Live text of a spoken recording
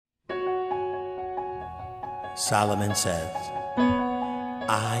Solomon says,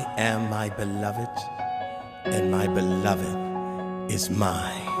 I am my beloved, and my beloved is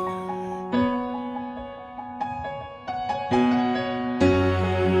mine.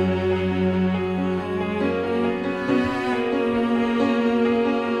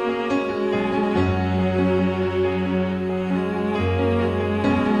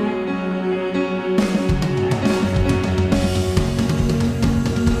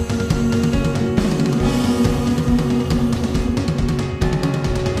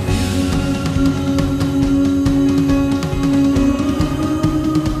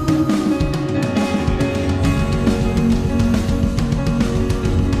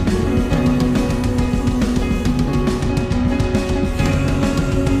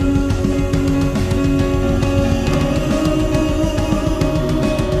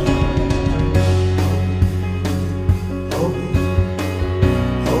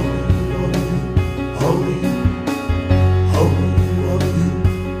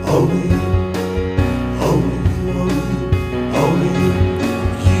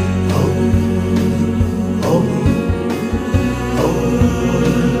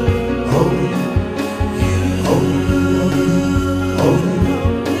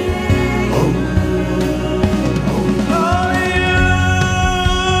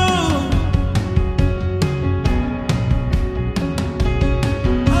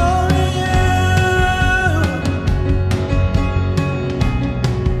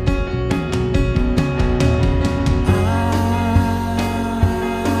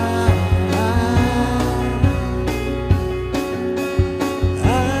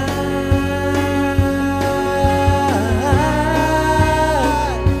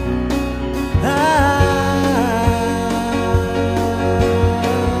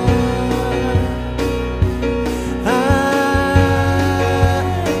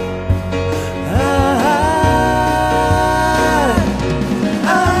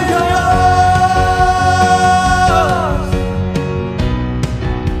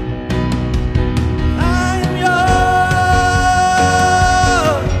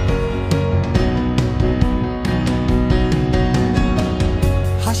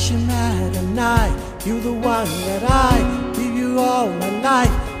 You're the one that I give you all my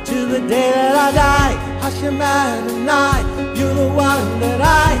life till the day that I die. Hashem Adonai, you're the one that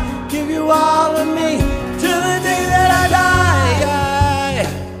I give you all of me till the day that I die.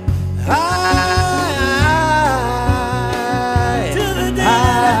 Till the day that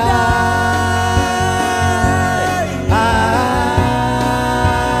I die.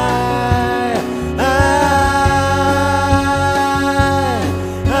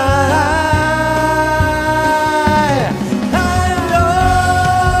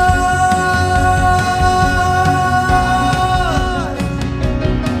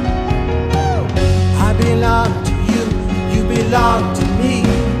 Belong to me,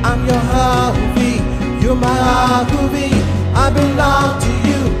 I'm your Ahuvi, you're my Ahuvi. I belong to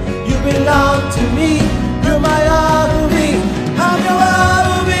you, you belong to me, you're my Ahuvi, I'm your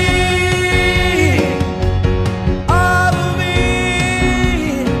Ahuvi. Ahuvi,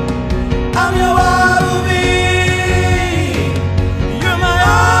 I'm your Ahuvi, you're my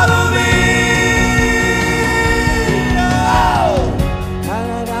Ahuvi. Oh. Da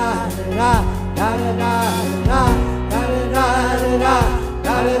da da da da da da.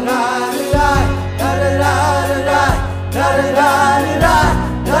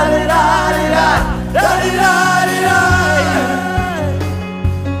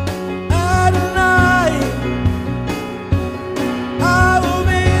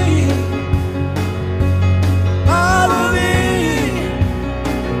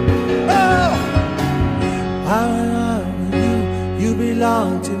 You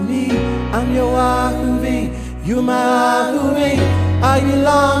belong to me, I'm your Ahuvi, you're my Ahuvi. I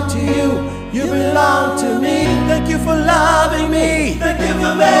belong to you, you belong to me. Thank you for loving me, thank you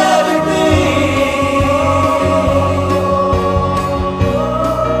for marrying me.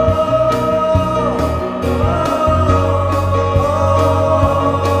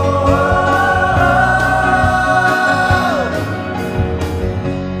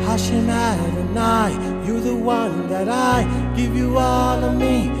 Hashem Adonai, you're the one that I give you all of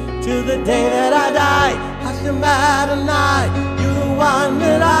me till the day that I die. Hashem Adonai, you're the one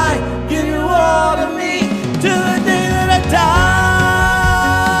that I give you all of me till the day that I die.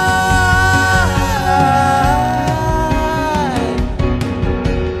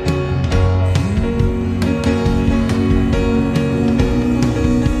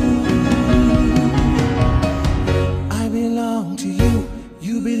 I belong to you,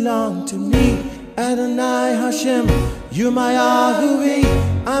 you belong to me. Adonai Hashem, you're my Ahuvi.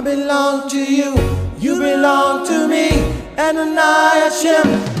 I belong to you, you belong to me. Adonai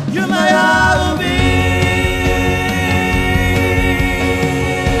Hashem, you're my Ahavi.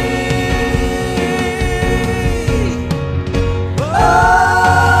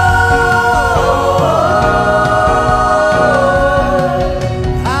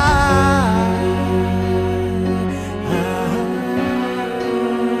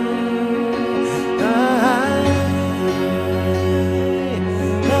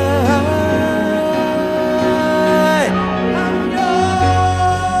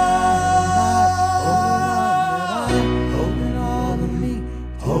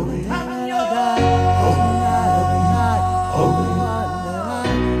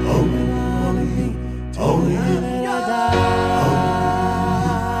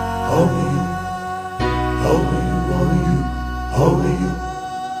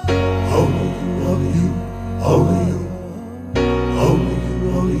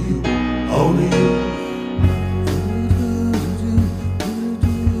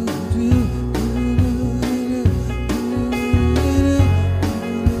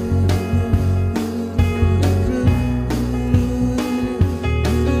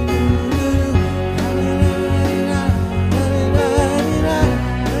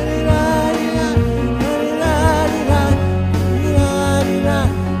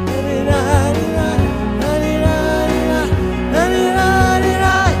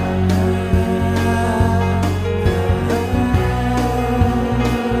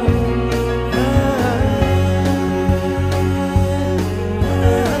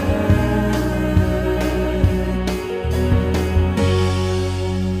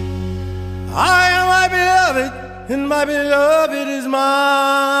 And my beloved is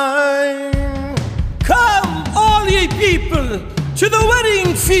mine. Come, all ye people, to the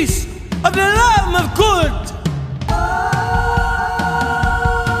wedding feast of the Lamb of God.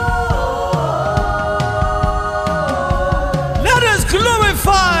 Let us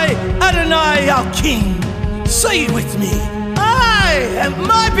glorify Adonai our King. Say it with me. I am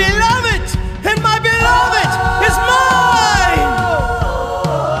my beloved, and my beloved is mine.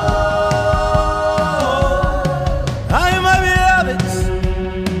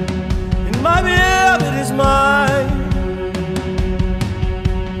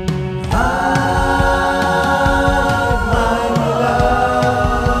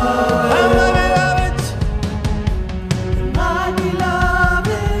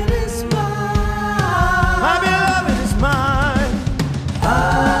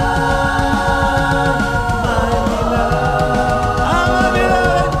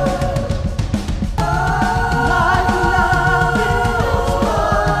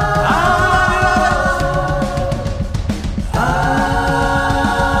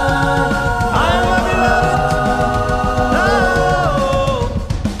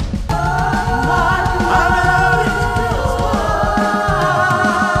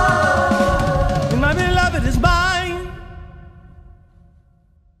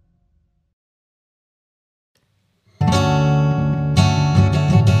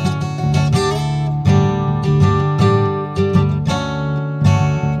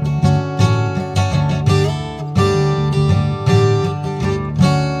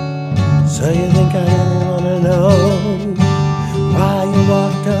 So you think I really wanna know why you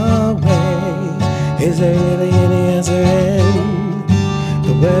walked away? Is there really any answer in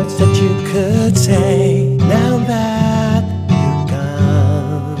the words that you could say now that you're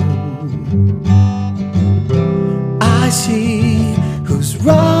gone? I see who's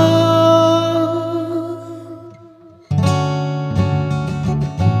wrong.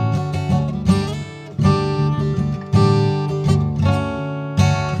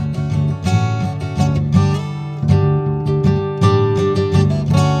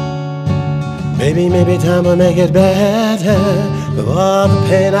 Maybe time will make it better for all the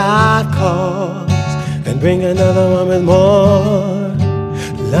pain I've caused, and bring another one with more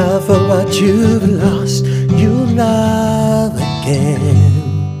love for what you've lost. You'll love again,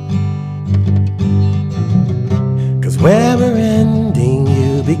 'cause where we're ending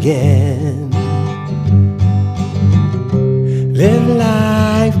you began. Live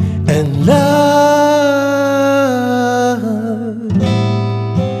life and love.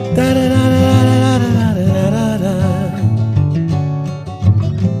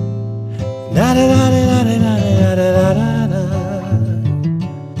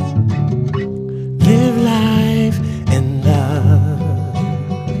 Live life and love,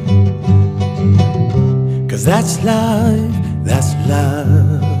 'cause that's love, that's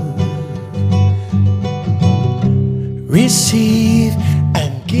love. Receive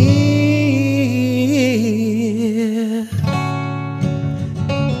and give.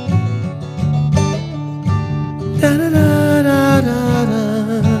 Da da da da da da.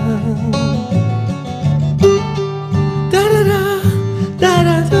 Da da da da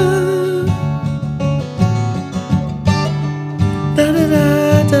da da. Da da da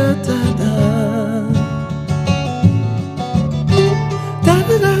da da da. Da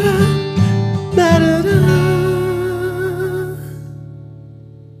da da da da da.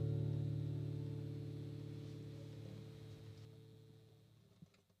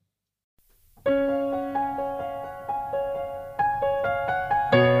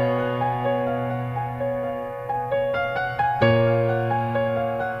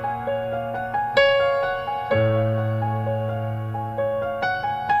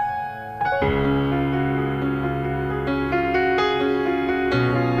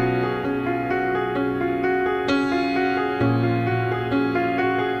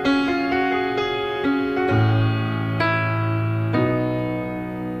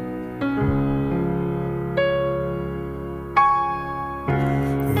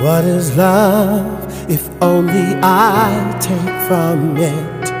 What is love if only I take from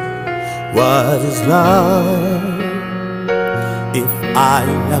it? What is love if I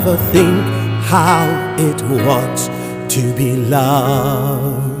never think how it wants to be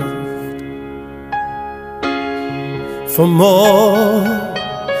loved? For more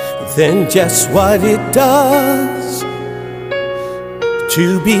than just what it does,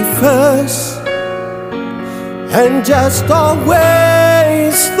 to be first and just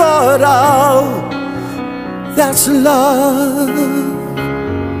always thought of, that's love.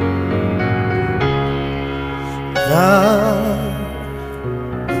 Love,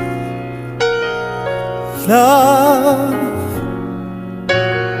 love,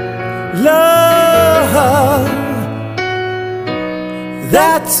 love,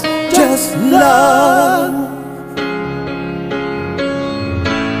 that's just love.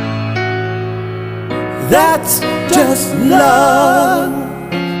 That's just love.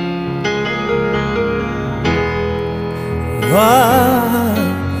 What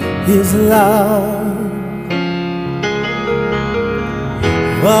is love?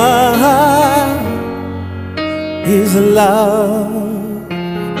 What is love?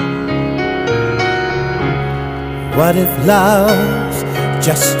 What if love's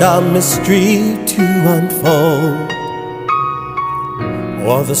just a mystery to unfold,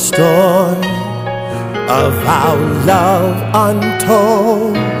 or the story of our love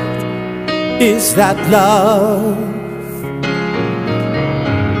untold? Is that love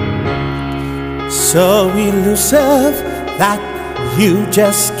so elusive that you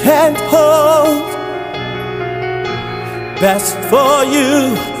just can't hold? Best for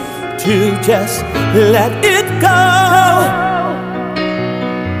you to just let it go,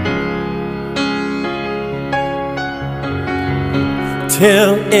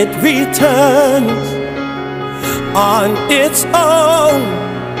 till it returns on its own.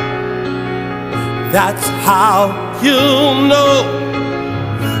 That's how you'll know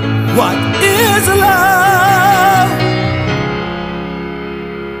what is love.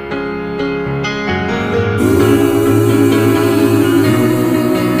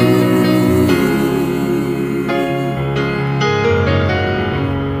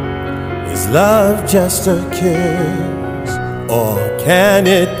 Is love just a kiss, or can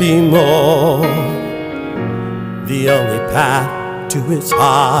it be more? The only path to its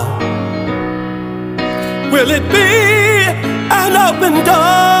heart. Will it be an open door?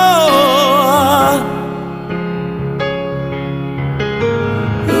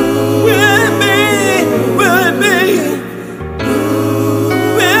 Will it be? Will it be?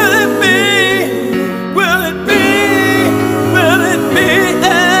 Will it be? Will it be? Will it be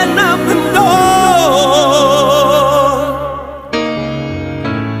an open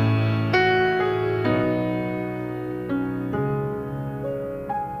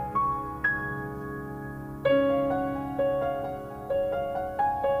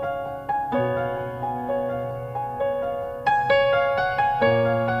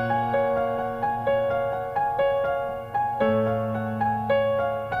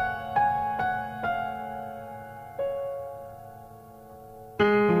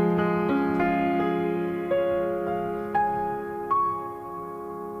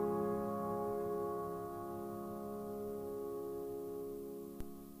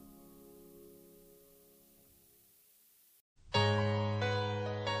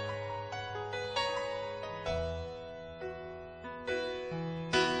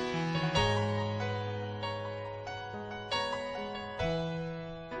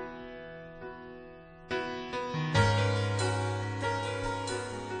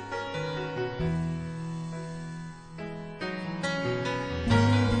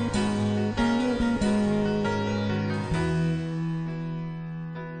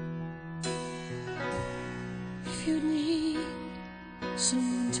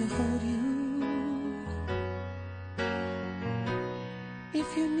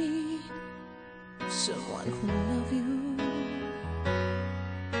If you need someone who will love you,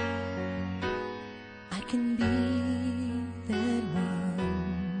 I can be that one.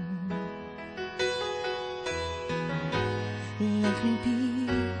 Let me be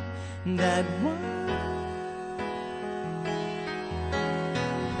that one.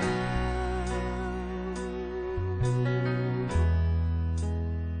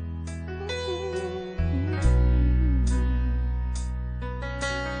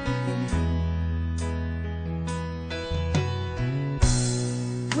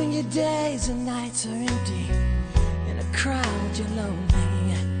 When your days and nights are empty, in a crowd you're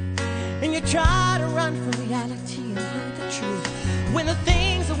lonely, and you try to run from reality and hide the truth. When the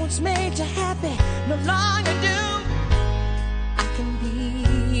things that once made you happy no longer do, I can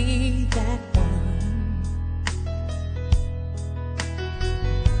be that one.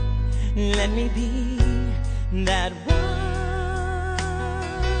 Let me be that one.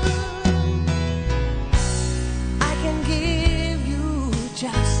 I can give you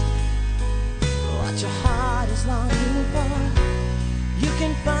just what your heart is longing for. You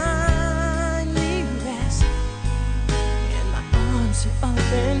can finally rest in my arms are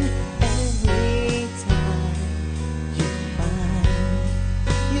open every time you find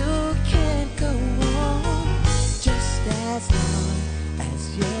you can't go on, just as long as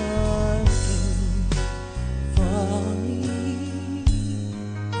you're looking for me.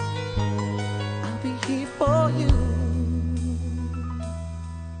 I'll be here for you.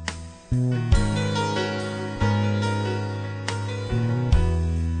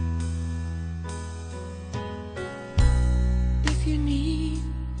 If you need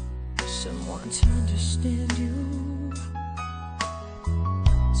someone to understand you,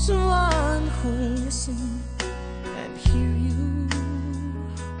 someone who will listen and hear you,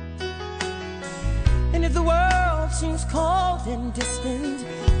 and if the world seems cold and distant,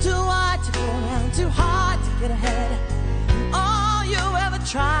 too wide to go around, too hard to get ahead, and all you ever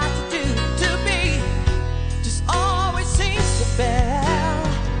tried to do to me just always seems to fail,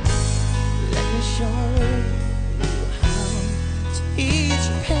 let me show you how to ease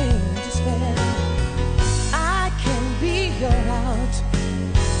your pain and despair. I can be your out.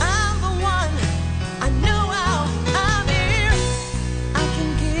 I'm the one. I know how. I'm here. I can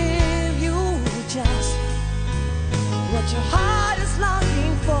give you just what your heart is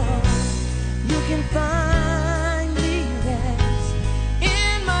longing for. You can finally rest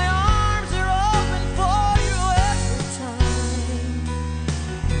in my arms are open for you every time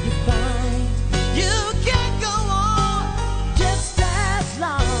you find you can't go on, just as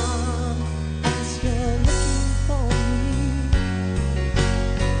long as you're looking for me.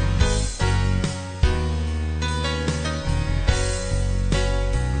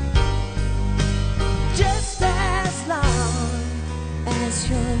 Just as long as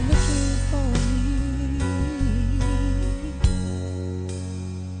you're looking for me,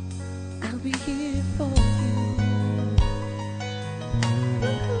 I'll be here for you.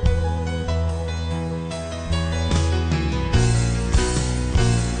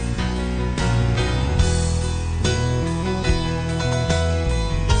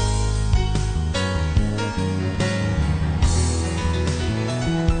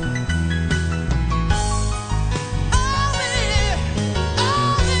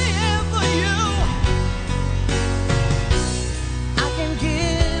 I'll be here for you.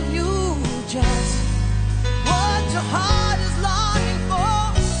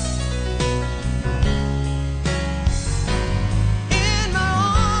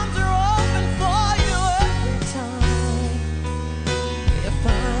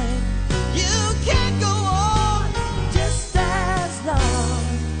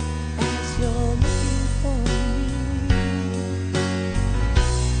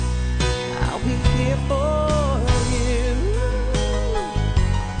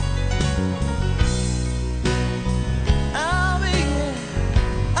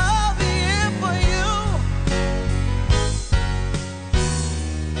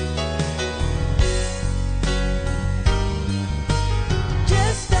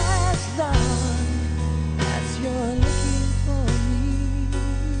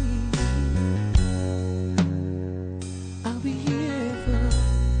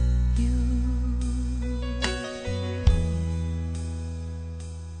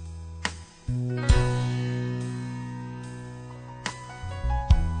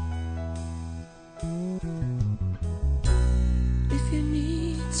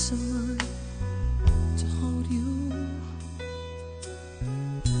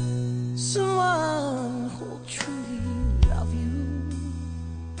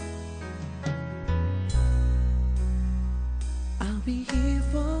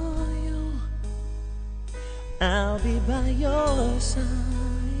 I'll be by your side.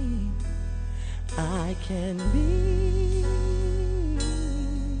 I can be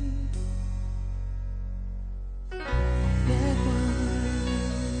that one.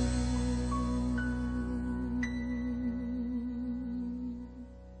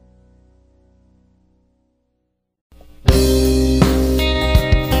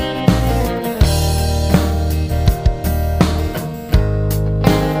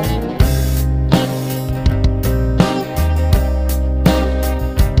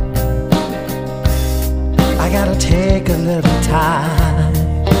 Take a little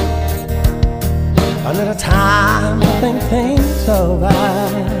time to think things over.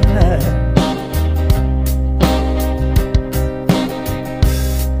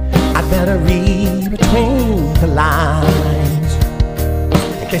 I'd better read between the lines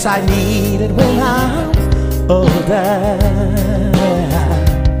in case I need it when I'm older.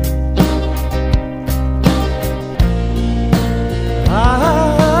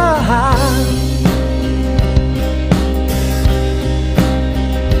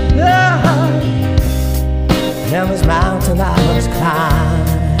 Now this mountain I must climb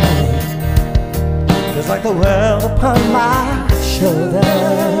feels like the world upon my shoulders.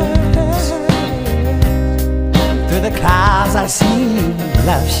 Through the clouds I see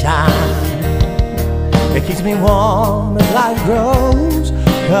love shine. It keeps me warm as life grows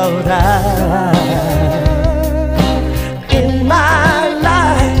colder. In my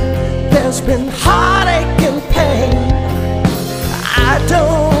life there's been heartache and pain. I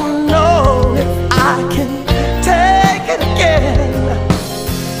don't know if I can take it again.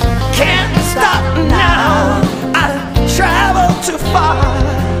 Can't stop now. I travel too far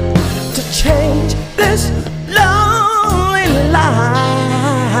to change this lonely life.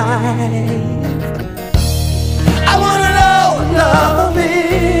 I wanna know what love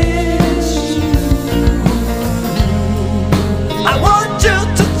is. I want you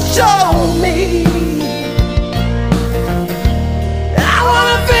to show me. I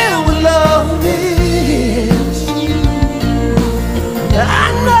wanna feel what love is. I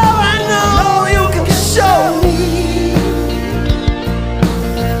know you can show me.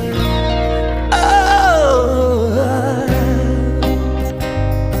 Oh,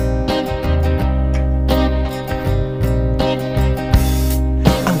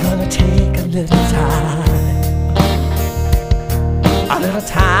 I'm gonna take a little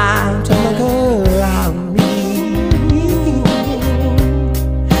time to look around me.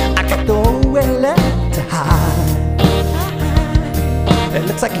 I got nowhere left to hide. It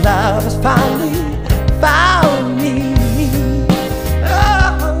looks like love has finally found me.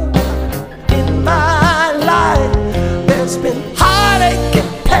 Oh, in my life there's been heartache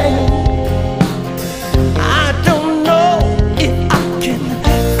and pain. I don't know if I can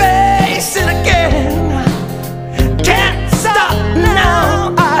face it again. Can't stop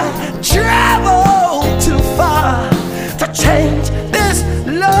now. I travel too far to change this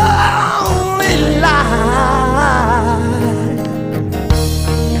lonely life.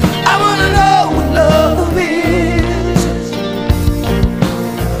 I wanna know what love is.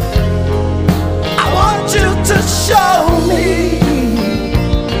 I want you to show me.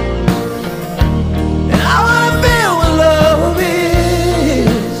 And I wanna feel what love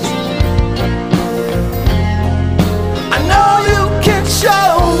is. I know you can show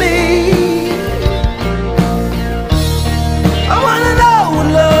me. I wanna know what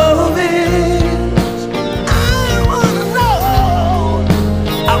love is. I wanna know.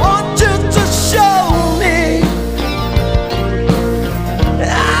 I want you to show me.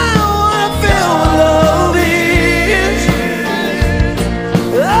 I wanna feel what love is. I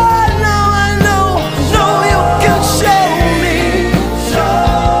know you can show me. Show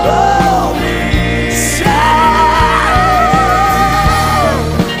me.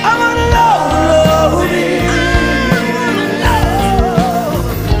 I wanna know what love is.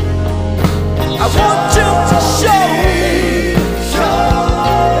 I want you to show me.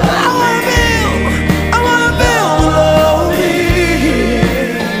 I wanna feel what love is.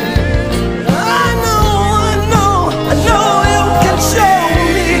 I know you can show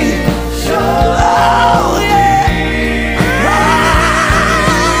me. Oh yeah.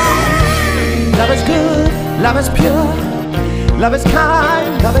 Love is good, love is pure, love is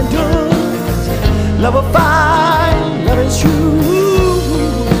kind, love endures. Love will find, love is true.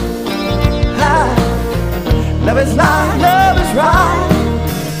 Love is life, love is right.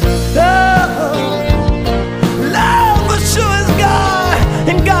 Oh, love for sure is God,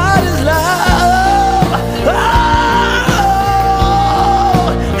 and God is love. Oh,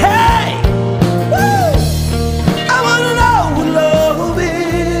 hey, woo. I wanna know what love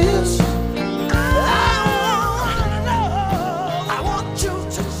is. I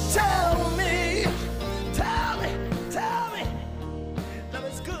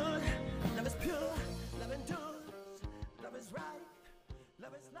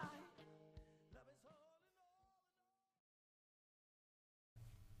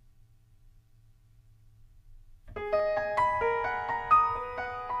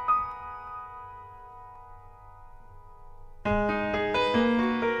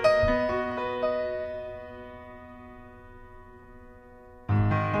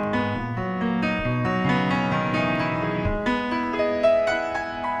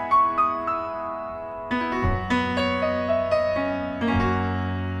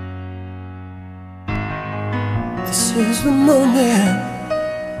This is the moment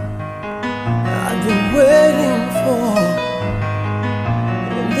I've been waiting for.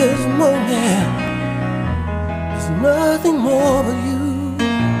 In this moment, there's nothing more but you.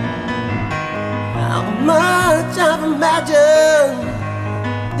 How much I've imagined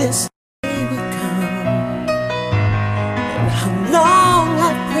this day would come, and how long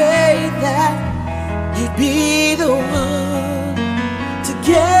I've prayed that you'd be the one.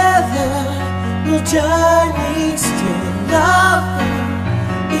 Together we'll journey, still loving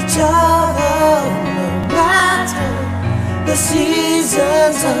each other, no matter the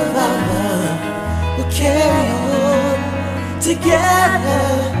seasons of our love. We'll carry on together,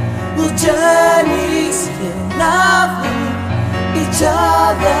 we'll journey, still loving each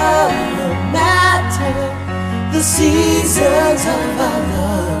other, no matter the seasons of our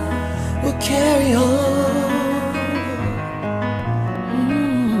love. We'll carry on.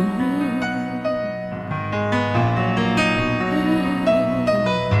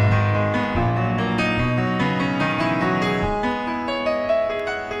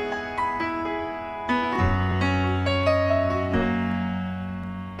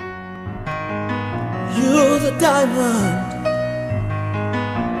 You're the diamond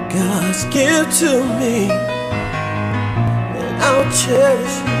God's gift to me, and I'll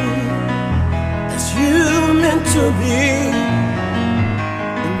cherish you as you meant to be.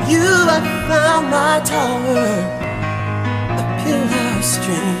 And you have found my tower, a pillar of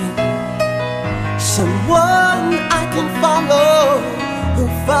strength, someone I can follow who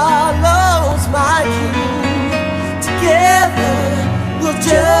follows my king. Together we'll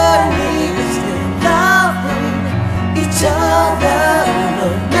journey, loving each other, no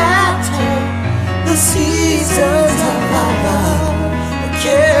matter the seasons of our love. We'll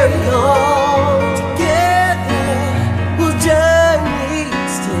carry on together, we'll journey,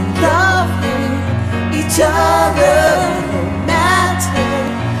 still loving each other, no matter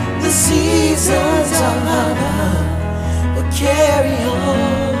the seasons of our love. We'll carry on,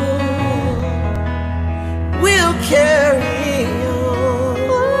 we'll carry on.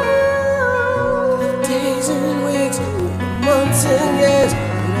 Months and years,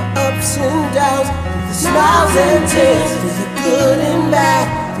 through the ups and downs, through the smiles and tears, through the good and bad,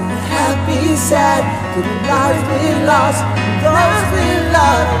 through the happy, sad, through the lives we lost, those we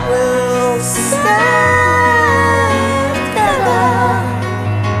love. We'll stand together,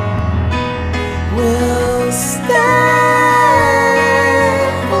 we'll stand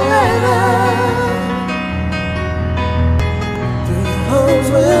forever. Through the homes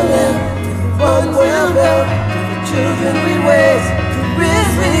we'll live, through the one we'll build, children we raise, the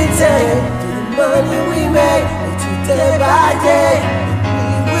risks we take, through the money we make, and day by day, we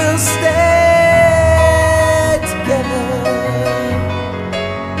will stay together.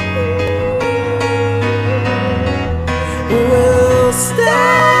 We'll stay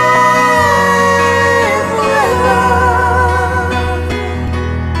forever.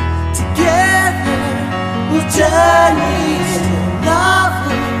 Together we'll journey, still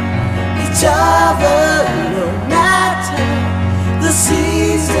loving each other, the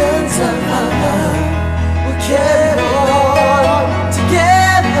seasons of our love. We'll carry on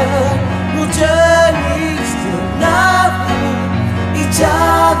together, we'll journey, still loving each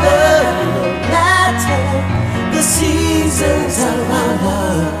other, no matter the seasons of our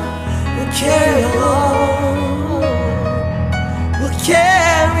love. We'll carry on, we'll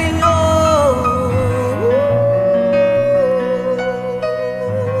carry on.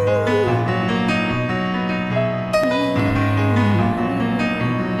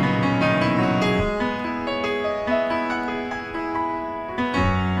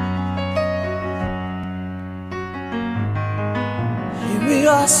 We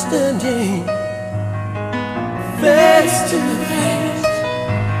are standing face to face,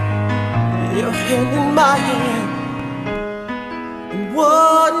 your hand in my hand, in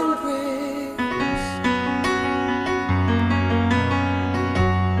one embrace.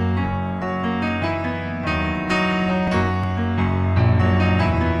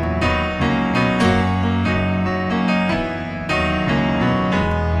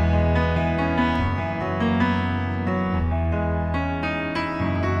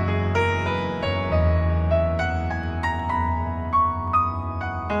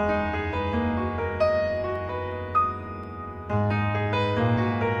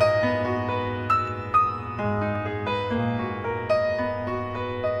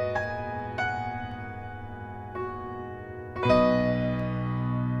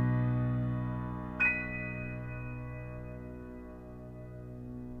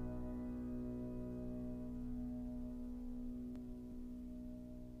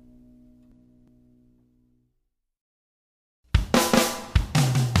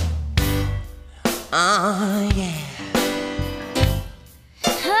 Ah.